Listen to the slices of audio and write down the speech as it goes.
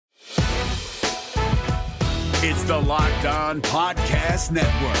It's the Locked On Podcast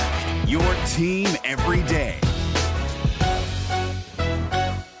Network, your team every day.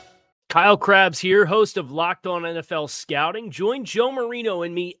 Kyle Krabs here, host of Locked On NFL Scouting. Join Joe Marino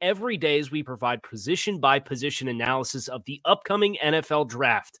and me every day as we provide position-by-position analysis of the upcoming NFL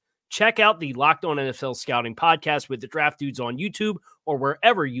Draft. Check out the Locked On NFL Scouting podcast with the Draft Dudes on YouTube or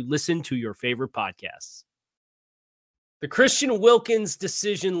wherever you listen to your favorite podcasts. The Christian Wilkins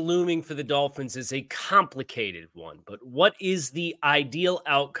decision looming for the Dolphins is a complicated one, but what is the ideal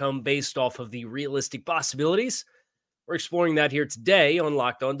outcome based off of the realistic possibilities? We're exploring that here today on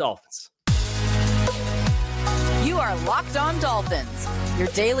Locked On Dolphins. You are Locked On Dolphins, your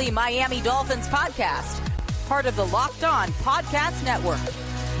daily Miami Dolphins podcast, part of the Locked On Podcast Network,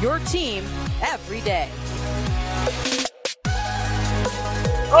 your team every day.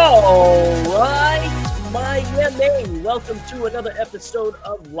 All right, Miami. Welcome to another episode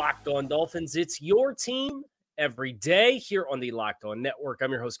of Locked On Dolphins. It's your team every day here on the Locked On Network.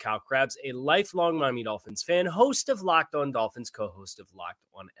 I'm your host, Kyle Krabs, a lifelong Miami Dolphins fan, host of Locked On Dolphins, co-host of Locked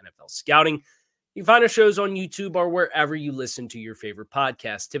On NFL Scouting. You can find our shows on YouTube or wherever you listen to your favorite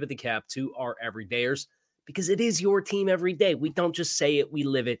podcasts. Tip of the cap to our everydayers, because it is your team every day. We don't just say it, we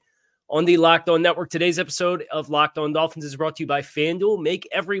live it. On the Locked On Network, today's episode of Locked On Dolphins is brought to you by FanDuel. Make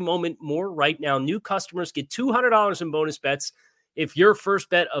every moment more. Right now, new customers get $200 in bonus bets if your first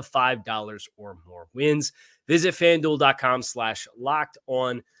bet of $5 or more wins. Visit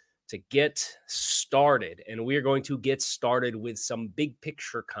FanDuel.com/LockedOn to get started. And we are going to get started with some big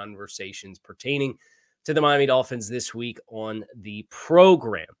picture conversations pertaining to the Miami Dolphins this week on the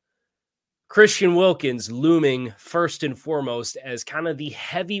program. Christian Wilkins looming first and foremost as kind of the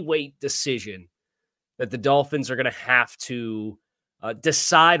heavyweight decision that the Dolphins are going to have to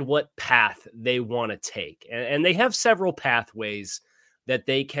decide what path they want to take. And they have several pathways that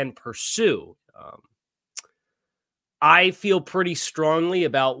they can pursue. I feel pretty strongly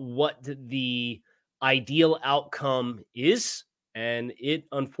about what the ideal outcome is, and it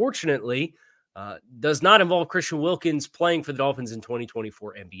unfortunately does not involve Christian Wilkins playing for the Dolphins in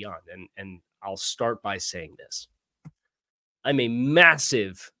 2024 and beyond. And I'll start by saying this. I'm a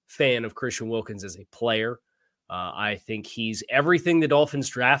massive fan of Christian Wilkins as a player. I think he's everything the Dolphins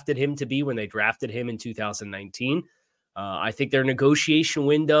drafted him to be when they drafted him in 2019. I think their negotiation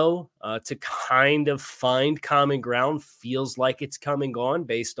window to kind of find common ground feels like it's come and gone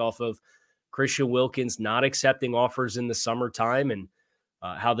based off of Christian Wilkins not accepting offers in the summertime and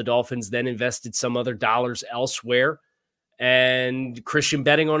how the Dolphins then invested some other dollars elsewhere, and Christian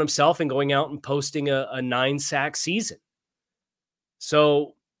betting on himself and going out and posting a 9-sack season.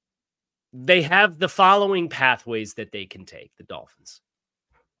 So they have the following pathways that they can take, the Dolphins.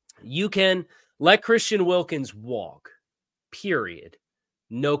 You can let Christian Wilkins walk, period.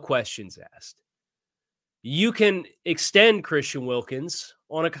 No questions asked. You can extend Christian Wilkins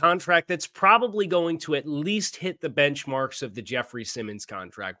on a contract that's probably going to at least hit the benchmarks of the Jeffrey Simmons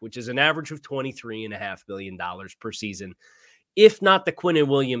contract, which is an average of $23.5 million per season, if not the Quinnen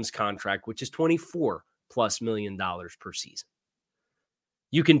Williams contract, which is $24+ million per season.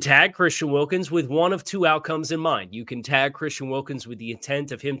 You can tag Christian Wilkins with one of two outcomes in mind. You can tag Christian Wilkins with the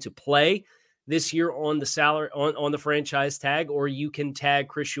intent of him to play this year on the salary on the franchise tag, or you can tag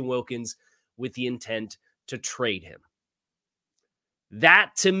Christian Wilkins with the intent to trade him.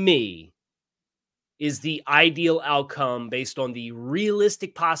 That, to me, is the ideal outcome based on the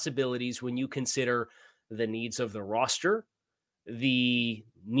realistic possibilities when you consider the needs of the roster, the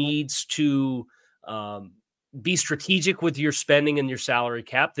needs to be strategic with your spending and your salary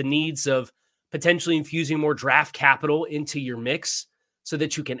cap, the needs of potentially infusing more draft capital into your mix so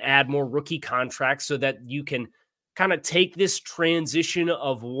that you can add more rookie contracts, so that you can kind of take this transition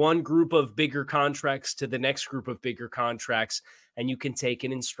of one group of bigger contracts to the next group of bigger contracts, and you can take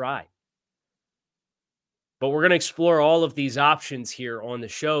it in stride. But we're going to explore all of these options here on the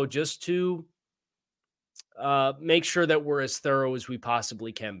show just to make sure that we're as thorough as we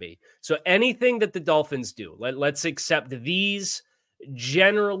possibly can be. So anything that the Dolphins do, let's accept these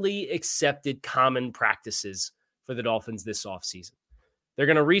generally accepted common practices for the Dolphins this offseason. They're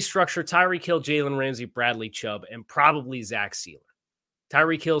going to restructure Tyreek Hill, Jalen Ramsey, Bradley Chubb, and probably Zach Sealer.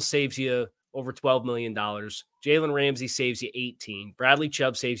 Tyreek Hill saves you over $12 million. Jalen Ramsey saves you 18. Bradley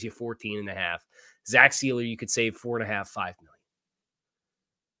Chubb saves you 14.5. Zach Sealer, you could save 4.5, 5 million.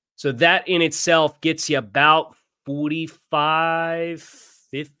 So that in itself gets you about $45,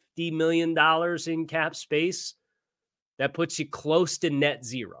 $50 million in cap space. That puts you close to net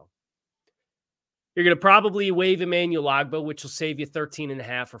zero. You're going to probably waive Emmanuel Ogbah, which will save you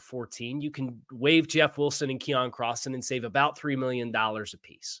 13.5 or 14. You can waive Jeff Wilson and Keon Crossan and save about $3 million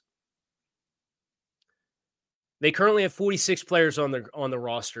apiece. They currently have 46 players on the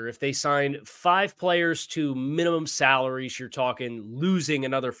roster. If they sign 5 players to minimum salaries, you're talking losing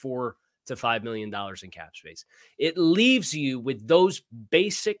another $4 to $5 million in cap space. It leaves you with those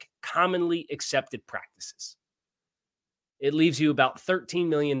basic, commonly accepted practices. It leaves you about $13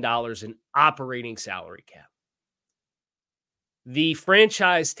 million in operating salary cap. The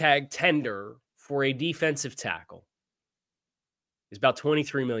franchise tag tender for a defensive tackle is about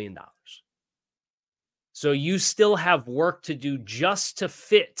 $23 million. So you still have work to do just to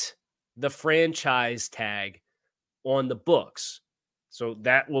fit the franchise tag on the books. So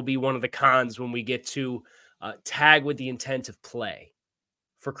that will be one of the cons when we get to tag with the intent of play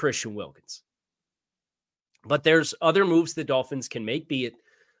for Christian Wilkins. But there's other moves the Dolphins can make, be it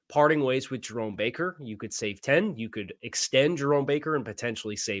parting ways with Jerome Baker. You could save 10. You could extend Jerome Baker and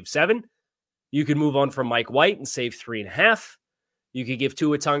potentially save 7. You could move on from Mike White and save 3.5. You could give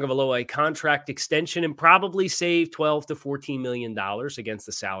Tua Tagovailoa a contract extension and probably save $12 to $14 million against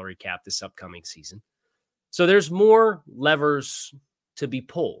the salary cap this upcoming season. So there's more levers to be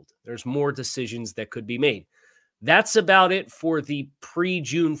pulled. There's more decisions that could be made. That's about it for the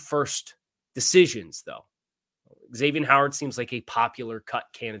pre-June 1st decisions, though. Xavier Howard seems like a popular cut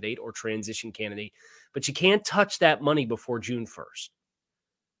candidate or transition candidate, but you can't touch that money before June 1st.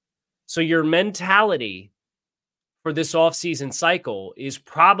 So your mentality for this offseason cycle is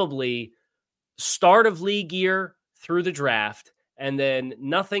probably start of league year through the draft and then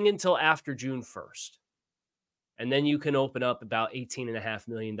nothing until after June 1st. And then you can open up about $18.5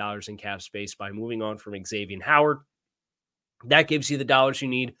 million in cap space by moving on from Xavier Howard. That gives you the dollars you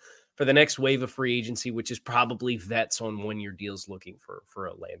need for the next wave of free agency, which is probably vets on one-year deals looking for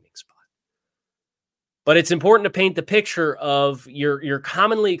a landing spot. But it's important to paint the picture of your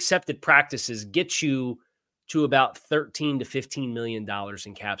commonly accepted practices get you to about $13 to $15 million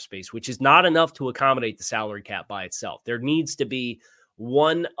in cap space, which is not enough to accommodate the salary cap by itself. There needs to be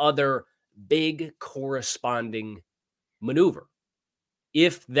one other big corresponding maneuver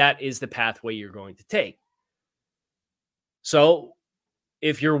if that is the pathway you're going to take. So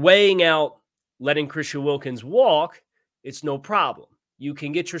if you're weighing out letting Christian Wilkins walk, it's no problem. You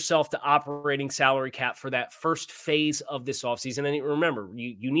can get yourself to operating salary cap for that first phase of this offseason. And remember,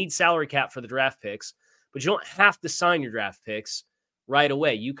 you need salary cap for the draft picks, but you don't have to sign your draft picks right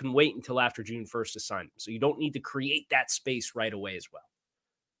away. You can wait until after June 1st to sign them. So you don't need to create that space right away as well.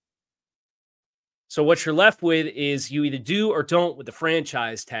 So what you're left with is you either do or don't with the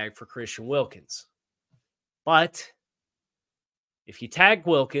franchise tag for Christian Wilkins. But if you tag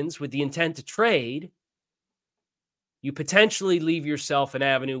Wilkins with the intent to trade, you potentially leave yourself an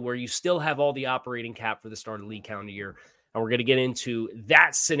avenue where you still have all the operating cap for the start of the league calendar year. And we're going to get into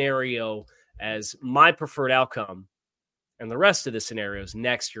that scenario as my preferred outcome and the rest of the scenarios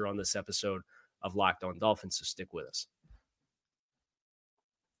next year on this episode of Locked On Dolphins. So stick with us.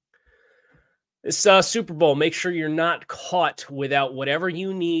 This Super Bowl, make sure you're not caught without whatever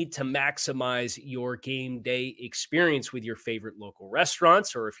you need to maximize your game day experience with your favorite local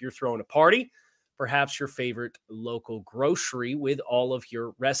restaurants, or if you're throwing a party, perhaps your favorite local grocery with all of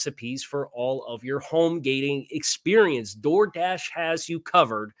your recipes for all of your home gating experience. DoorDash has you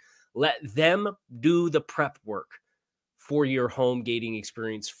covered. Let them do the prep work for your home gating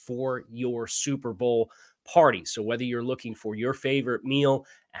experience for your Super Bowl party. So whether you're looking for your favorite meal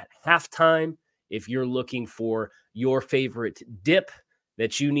at halftime, if you're looking for your favorite dip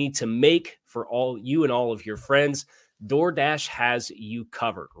that you need to make for all you and all of your friends, DoorDash has you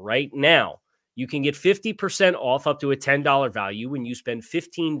covered. Right now, you can get 50% off up to a $10 value when you spend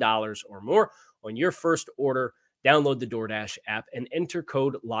 $15 or more on your first order. Download the DoorDash app and enter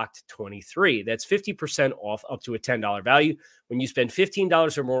code LOCKED23. That's 50% off up to a $10 value when you spend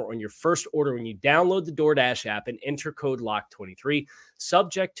 $15 or more on your first order when you download the DoorDash app and enter code LOCKED23.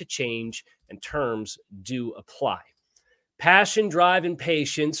 Subject to change and terms do apply. Passion, drive, and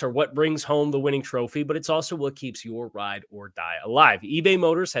patience are what brings home the winning trophy, but it's also what keeps your ride or die alive. eBay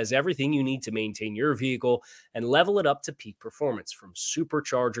Motors has everything you need to maintain your vehicle and level it up to peak performance, from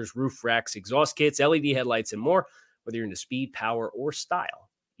superchargers, roof racks, exhaust kits, LED headlights, and more, whether you're into speed, power, or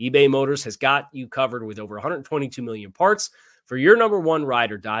style. eBay Motors has got you covered with over 122 million parts. For your number one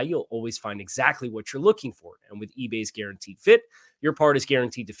ride or die, you'll always find exactly what you're looking for. And with eBay's Guaranteed Fit, your part is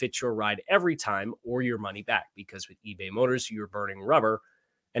guaranteed to fit your ride every time or your money back, because with eBay Motors, you're burning rubber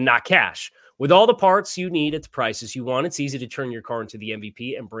and not cash. With all the parts you need at the prices you want, it's easy to turn your car into the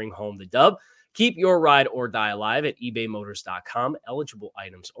MVP and bring home the dub. Keep your ride or die alive at ebaymotors.com. Eligible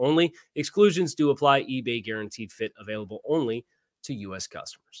items only. Exclusions do apply. eBay Guaranteed Fit available only to U.S.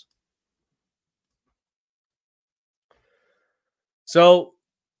 customers. So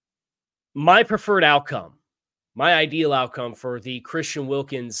my preferred outcome My ideal outcome for the Christian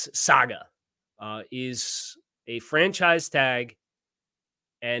Wilkins saga is a franchise tag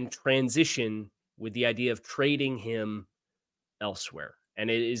and transition with the idea of trading him elsewhere. And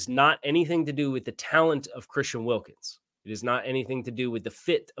it is not anything to do with the talent of Christian Wilkins. It is not anything to do with the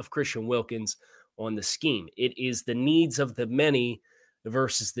fit of Christian Wilkins on the scheme. It is the needs of the many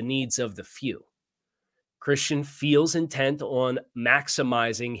versus the needs of the few. Christian feels intent on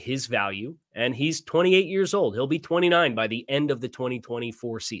maximizing his value, and he's 28 years old. He'll be 29 by the end of the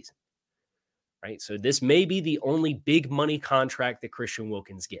 2024 season. Right? So this may be the only big money contract that Christian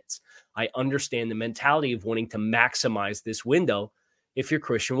Wilkins gets. I understand the mentality of wanting to maximize this window if you're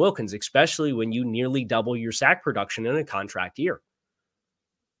Christian Wilkins, especially when you nearly double your sack production in a contract year.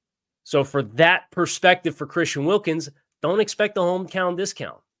 So for that perspective for Christian Wilkins, don't expect the hometown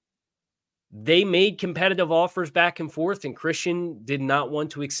discount. They made competitive offers back and forth, and Christian did not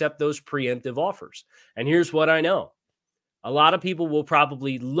want to accept those preemptive offers. And here's what I know. A lot of people will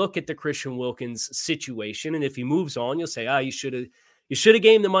probably look at the Christian Wilkins situation, and if he moves on, you'll say, you should have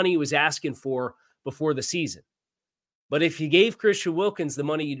gave him the money he was asking for before the season. But if you gave Christian Wilkins the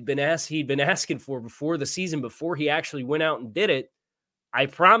money he'd been asking for before the season, before he actually went out and did it, I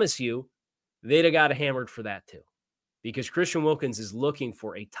promise you, they'd have got hammered for that too. Because Christian Wilkins is looking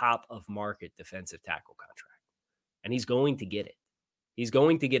for a top-of-market defensive tackle contract, and he's going to get it. He's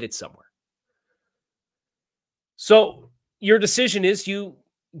going to get it somewhere. So your decision is you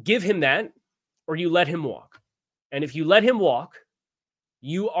give him that or you let him walk. And if you let him walk,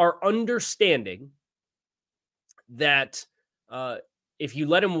 you are understanding that if you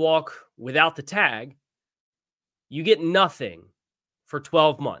let him walk without the tag, you get nothing for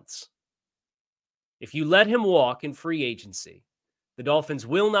 12 months. If you let him walk in free agency, the Dolphins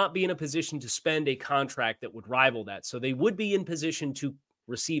will not be in a position to spend a contract that would rival that. So they would be in position to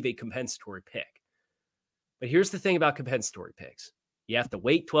receive a compensatory pick. But here's the thing about compensatory picks. You have to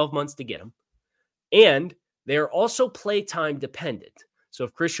wait 12 months to get them. And they're also playtime dependent. So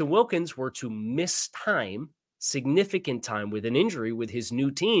if Christian Wilkins were to miss time, significant time with an injury with his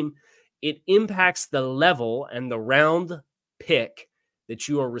new team, it impacts the level and the round pick that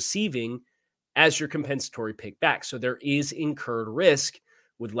you are receiving as your compensatory pick back. So there is incurred risk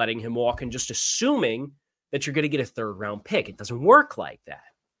with letting him walk and just assuming that you're going to get a third round pick. It doesn't work like that.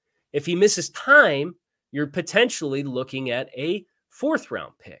 If he misses time, you're potentially looking at a fourth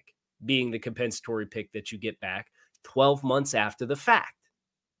round pick being the compensatory pick that you get back 12 months after the fact.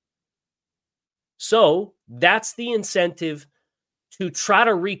 So that's the incentive to try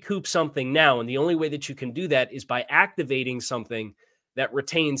to recoup something now. And the only way that you can do that is by activating something that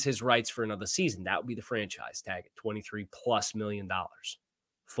retains his rights for another season. That would be the franchise tag at $23+ million,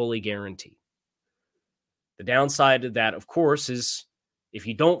 fully guaranteed. The downside of that, of course, is if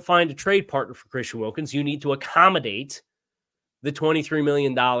you don't find a trade partner for Christian Wilkins, you need to accommodate the $23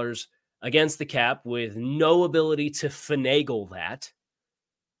 million against the cap with no ability to finagle that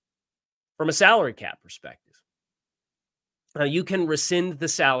from a salary cap perspective. Now, you can rescind the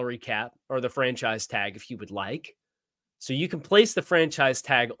salary cap or the franchise tag if you would like. So you can place the franchise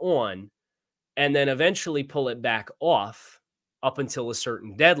tag on and then eventually pull it back off up until a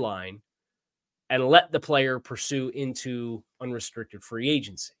certain deadline and let the player pursue into unrestricted free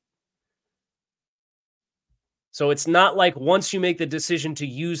agency. So it's not like once you make the decision to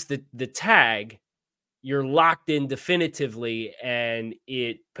use the tag, you're locked in definitively and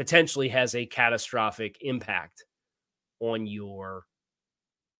it potentially has a catastrophic impact on your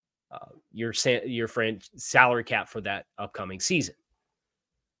salary cap for that upcoming season.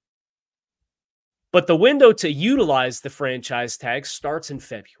 But the window to utilize the franchise tag starts in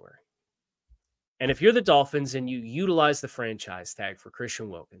February. And if you're the Dolphins and you utilize the franchise tag for Christian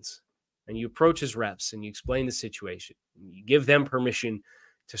Wilkins and you approach his reps and you explain the situation, and you give them permission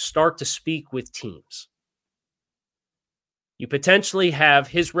to start to speak with teams, you potentially have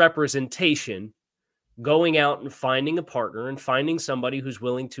his representation going out and finding a partner and finding somebody who's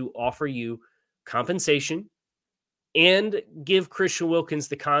willing to offer you compensation and give Christian Wilkins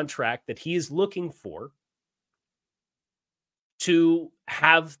the contract that he is looking for to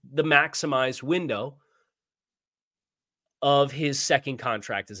have the maximized window of his second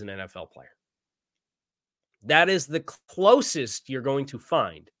contract as an NFL player. That is the closest you're going to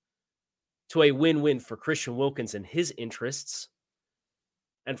find to a win-win for Christian Wilkins and his interests,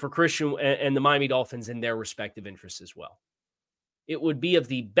 and for Christian and the Miami Dolphins in their respective interests as well. It would be of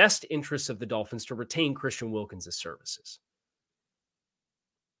the best interests of the Dolphins to retain Christian Wilkins' services.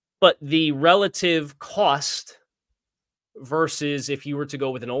 But the relative cost versus if you were to go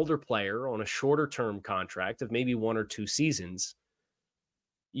with an older player on a shorter term contract of maybe 1 or 2 seasons,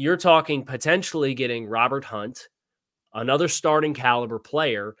 you're talking potentially getting Robert Hunt, another starting caliber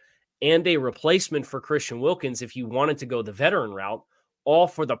player, and a replacement for Christian Wilkins if you wanted to go the veteran route, all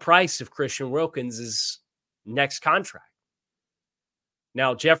for the price of Christian Wilkins' next contract.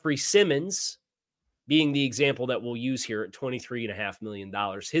 Now, Jeffrey Simmons, being the example that we'll use here at $23.5 million,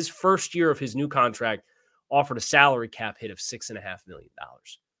 his first year of his new contract offered a salary cap hit of $6.5 million.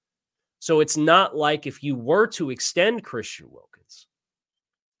 So it's not like if you were to extend Christian Wilkins,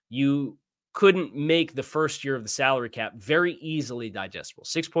 you couldn't make the first year of the salary cap very easily digestible.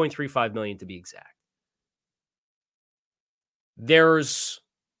 $6.35 million to be exact. There's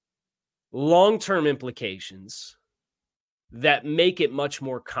long-term implications that make it much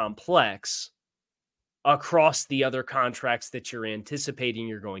more complex across the other contracts that you're anticipating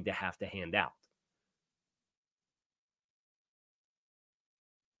you're going to have to hand out.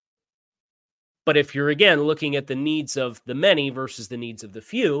 But if you're, again, looking at the needs of the many versus the needs of the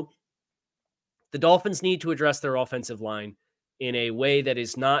few, the Dolphins need to address their offensive line in a way that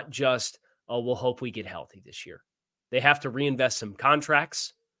is not just, oh, we'll hope we get healthy this year. They have to reinvest some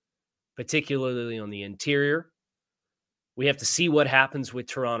contracts, particularly on the interior. We have to see what happens with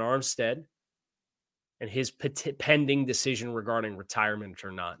Teron Armstead and his pending decision regarding retirement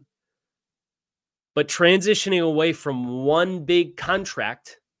or not. But transitioning away from one big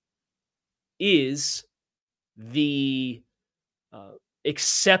contract is the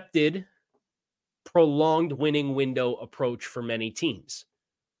accepted prolonged winning window approach for many teams.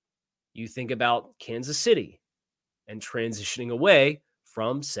 You think about Kansas City and transitioning away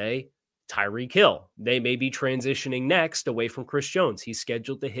from, say, Tyreek Hill. They may be transitioning next away from Chris Jones. He's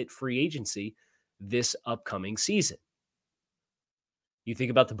scheduled to hit free agency this upcoming season. You think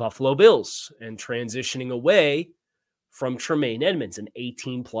about the Buffalo Bills and transitioning away from Tremaine Edmonds, an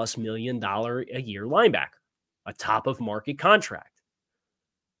 $18+ million a year linebacker, a top of market contract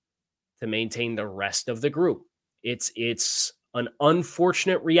to maintain the rest of the group. It's an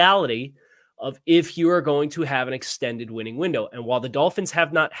unfortunate reality of if you are going to have an extended winning window. And while the Dolphins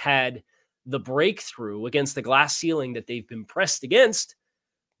have not had the breakthrough against the glass ceiling that they've been pressed against,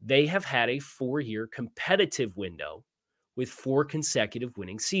 they have had a 4-year competitive window with 4 consecutive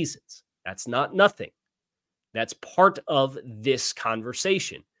winning seasons. That's not nothing. That's part of this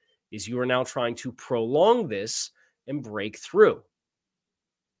conversation, is you are now trying to prolong this and break through.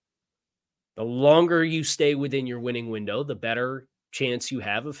 The longer you stay within your winning window, the better chance you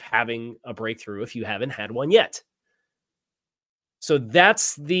have of having a breakthrough if you haven't had one yet. So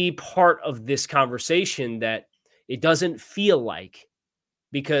that's the part of this conversation that it doesn't feel like,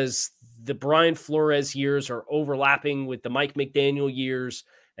 because the Brian Flores years are overlapping with the Mike McDaniel years,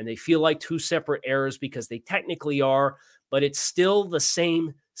 and they feel like 2 separate eras because they technically are, but it's still the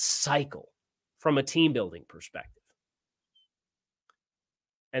same cycle from a team building perspective.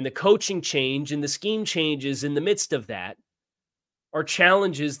 And the coaching change and the scheme changes in the midst of that are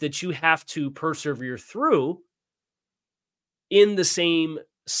challenges that you have to persevere through in the same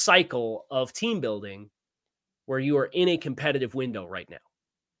cycle of team building where you are in a competitive window right now.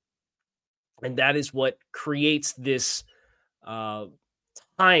 And that is what creates this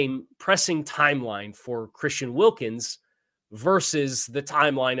pressing timeline for Christian Wilkins versus the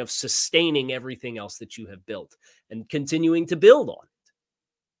timeline of sustaining everything else that you have built and continuing to build on it.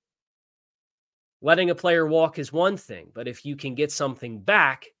 Letting a player walk is one thing, but if you can get something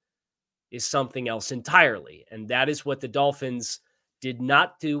back is something else entirely. And that is what the Dolphins did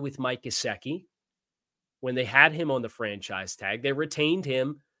not do with Mike Gesicki when they had him on the franchise tag. They retained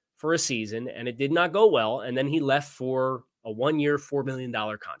him for a season, and it did not go well. And then he left for a 1-year, $4 million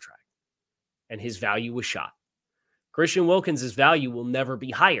contract, and his value was shot. Christian Wilkins' value will never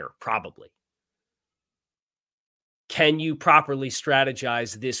be higher, probably. Can you properly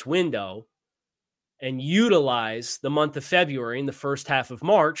strategize this window and utilize the month of February and the first half of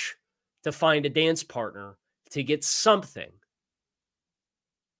March to find a dance partner to get something?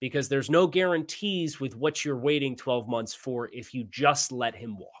 Because there's no guarantees with what you're waiting 12 months for if you just let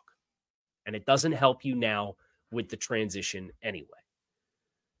him walk. And it doesn't help you now with the transition anyway.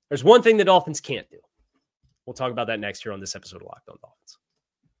 There's one thing the Dolphins can't do. We'll talk about that next year on this episode of Locked On Dolphins.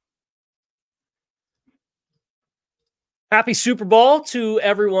 Happy Super Bowl to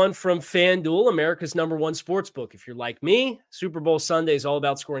everyone from FanDuel, America's #1 sportsbook. If you're like me, Super Bowl Sunday is all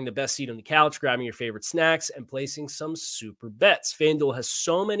about scoring the best seat on the couch, grabbing your favorite snacks, and placing some super bets. FanDuel has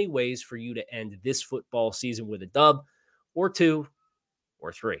so many ways for you to end this football season with a dub, or 2,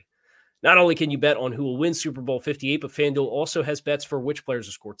 or 3. Not only can you bet on who will win Super Bowl 58, but FanDuel also has bets for which players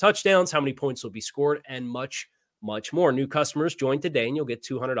will score touchdowns, how many points will be scored, and much, much more. New customers join today and you'll get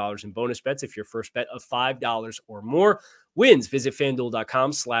 $200 in bonus bets if your first bet of $5 or more wins. Visit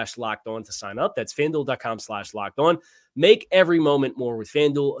FanDuel.com/LockedOn to sign up. That's FanDuel.com/LockedOn. Make every moment more with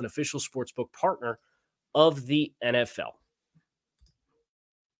FanDuel, an official sportsbook partner of the NFL.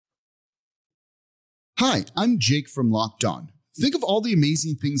 Hi, I'm Jake from Locked On. Think of all the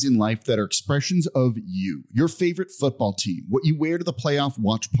amazing things in life that are expressions of you, your favorite football team, what you wear to the playoff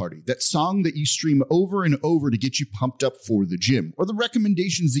watch party, that song that you stream over and over to get you pumped up for the gym, or the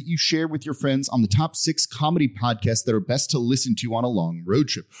recommendations that you share with your friends on the top 6 comedy podcasts that are best to listen to on a long road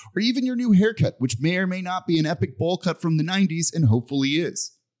trip, or even your new haircut, which may or may not be an epic bowl cut from the 90s and hopefully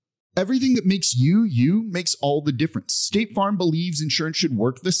is. Everything that makes you, you makes all the difference. State Farm believes insurance should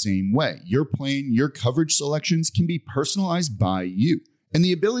work the same way. Your plan, your coverage selections can be personalized by you. And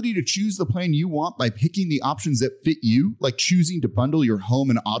the ability to choose the plan you want by picking the options that fit you, like choosing to bundle your home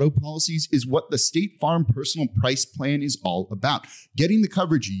and auto policies, is what the State Farm Personal Price Plan is all about. Getting the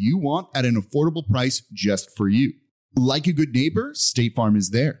coverage you want at an affordable price just for you. Like a good neighbor, State Farm is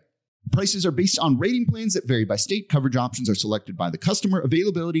there. Prices are based on rating plans that vary by state. Coverage options are selected by the customer.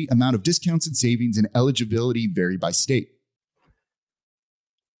 Availability, amount of discounts and savings, and eligibility vary by state.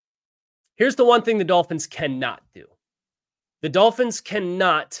 Here's the one thing the Dolphins cannot do. The Dolphins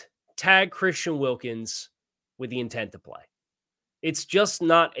cannot tag Christian Wilkins with the intent to play. It's just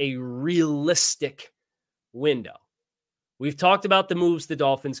not a realistic window. We've talked about the moves the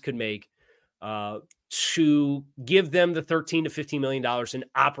Dolphins could make to give them the $13 to $15 million in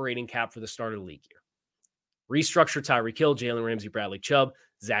operating cap for the start of the league year. Restructure Tyreek Hill, Jalen Ramsey, Bradley Chubb,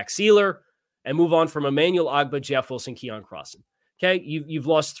 Zach Sealer, and move on from Emmanuel Ogbah, Jeff Wilson, Keon Crossan. Okay, you've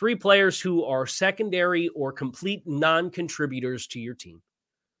lost 3 players who are secondary or complete non-contributors to your team.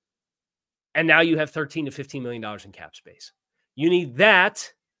 And now you have $13 to $15 million in cap space. You need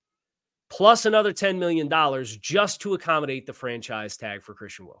that plus another $10 million just to accommodate the franchise tag for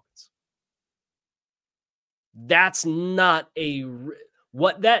Christian Wilkins. That's not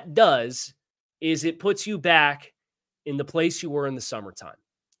what that does is it puts you back in the place you were in the summertime,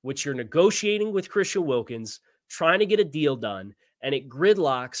 which you're negotiating with Christian Wilkins, trying to get a deal done, and it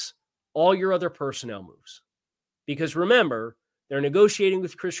gridlocks all your other personnel moves. Because remember, they're negotiating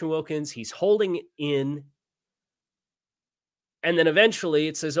with Christian Wilkins, he's holding in, and then eventually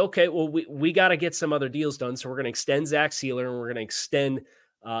it says, okay, well, we got to get some other deals done, so we're going to extend Zach Sealer and we're going to extend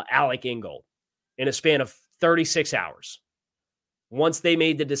Alec Ingold in a span of 36 hours. Once they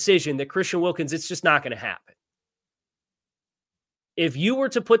made the decision that Christian Wilkins, it's just not going to happen. If you were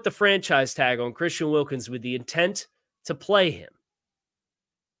to put the franchise tag on Christian Wilkins with the intent to play him,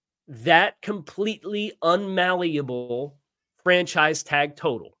 that completely unmalleable franchise tag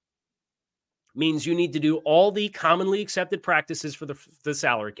total means you need to do all the commonly accepted practices for the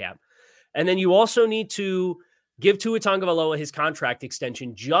salary cap. And then you also need to give Tua Tagovailoa his contract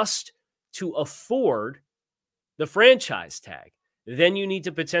extension just to afford the franchise tag. Then you need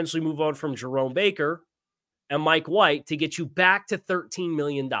to potentially move on from Jerome Baker and Mike White to get you back to $13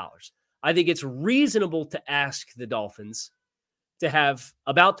 million. I think it's reasonable to ask the Dolphins to have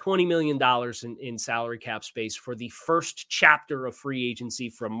about $20 million in salary cap space for the first chapter of free agency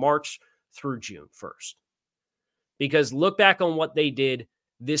from March through June 1st. Because look back on what they did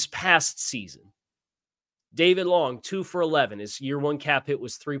this past season. David Long, 2 for 11. His year one cap hit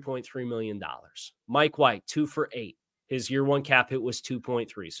was $3.3 million. Mike White, 2 for 8. His year one cap hit was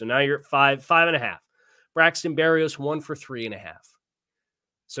 2.3. So now you're at 5.5. Braxton Berrios, 1 for 3.5.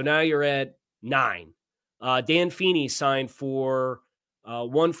 So now you're at 9. Dan Feeney signed for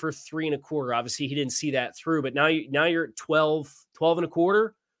 1 for 3.25. Obviously, he didn't see that through, but now you're at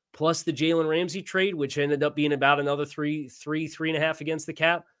 12.25, plus the Jalen Ramsey trade, which ended up being about another 3.5 against the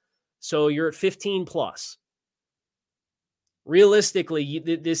cap. So you're at 15 plus. Realistically,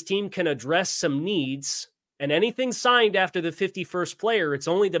 this team can address some needs, and anything signed after the 51st player, it's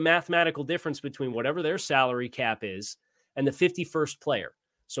only the mathematical difference between whatever their salary cap is and the 51st player.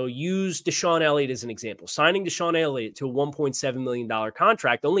 So use Deshaun Elliott as an example. Signing Deshaun Elliott to a $1.7 million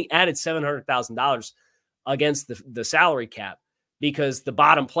contract only added $700,000 against the salary cap because the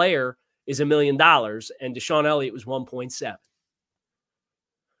bottom player is $1 million and Deshaun Elliott was 1.7.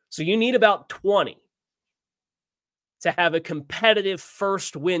 So you need about 20 to have a competitive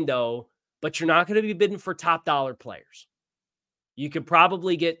first window, but you're not going to be bidding for top dollar players. You could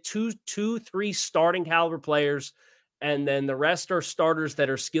probably get 3 starting caliber players, and then the rest are starters that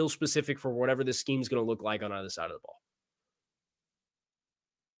are skill specific for whatever the scheme is going to look like on either side of the ball.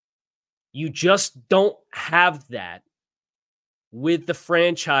 You just don't have that with the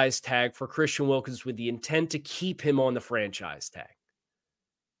franchise tag for Christian Wilkins with the intent to keep him on the franchise tag.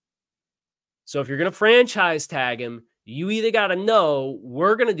 So if you're going to franchise tag him, you either got to know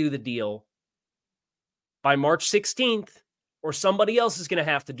we're going to do the deal by March 16th, or somebody else is going to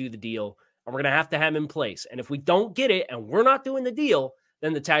have to do the deal, and we're going to have him in place. And if we don't get it and we're not doing the deal,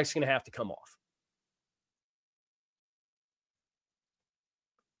 then the tag's going to have to come off.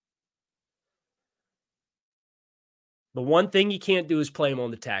 The one thing you can't do is play him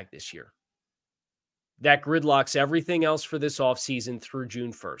on the tag this year. That gridlocks everything else for this offseason through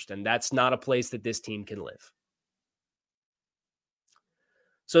June 1st, and that's not a place that this team can live.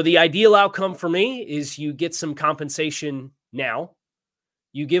 So the ideal outcome for me is you get some compensation now.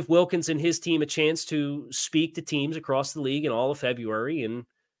 You give Wilkins and his team a chance to speak to teams across the league in all of February and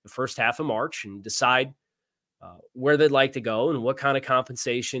the first half of March and decide where they'd like to go and what kind of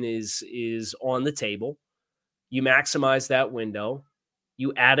compensation is on the table. You maximize that window.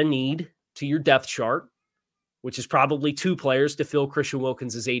 You add a need to your depth chart, which is probably 2 players to fill Christian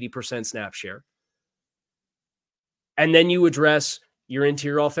Wilkins' 80% snap share. And then you address your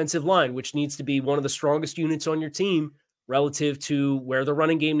interior offensive line, which needs to be one of the strongest units on your team relative to where the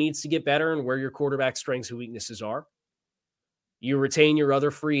running game needs to get better and where your quarterback strengths and weaknesses are. You retain your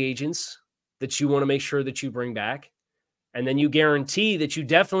other free agents that you want to make sure that you bring back. And then you guarantee that you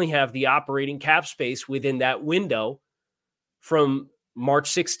definitely have the operating cap space within that window from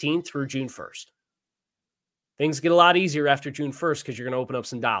March 16th through June 1st. Things get a lot easier after June 1st because you're going to open up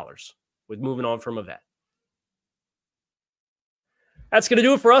some dollars with moving on from a vet. That's going to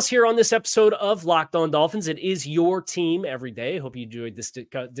do it for us here on this episode of Locked On Dolphins. It is your team every day. I hope you enjoyed this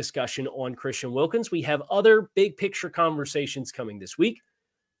discussion on Christian Wilkins. We have other big picture conversations coming this week.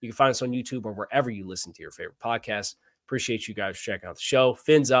 You can find us on YouTube or wherever you listen to your favorite podcasts. Appreciate you guys checking out the show.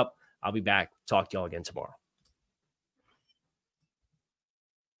 Fins up. I'll be back. Talk to y'all again tomorrow.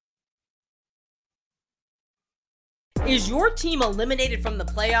 Is your team eliminated from the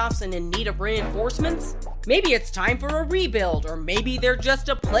playoffs and in need of reinforcements? Maybe it's time for a rebuild, or maybe they're just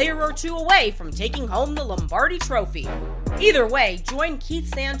a player or two away from taking home the Lombardi Trophy. Either way, join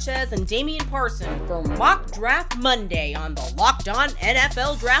Keith Sanchez and Damian Parson for Mock Draft Monday on the Locked On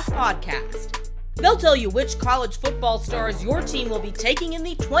NFL Draft Podcast. They'll tell you which college football stars your team will be taking in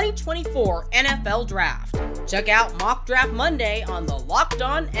the 2024 NFL Draft. Check out Mock Draft Monday on the Locked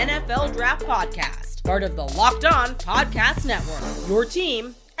On NFL Draft Podcast, part of the Locked On Podcast Network, your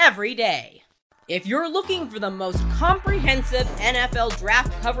team every day. If you're looking for the most comprehensive NFL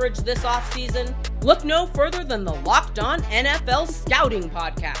draft coverage this offseason, look no further than the Locked On NFL Scouting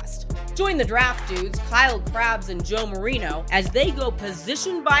Podcast. Join the draft dudes, Kyle Krabs and Joe Marino, as they go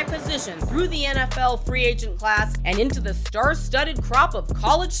position by position through the NFL free agent class and into the star-studded crop of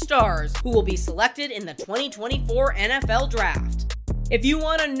college stars who will be selected in the 2024 NFL Draft. If you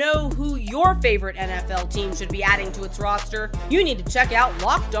want to know who your favorite NFL team should be adding to its roster, you need to check out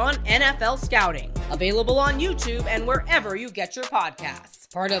Locked On NFL Scouting, available on YouTube and wherever you get your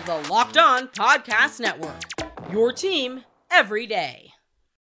podcasts. Part of the Locked On Podcast Network, your team every day.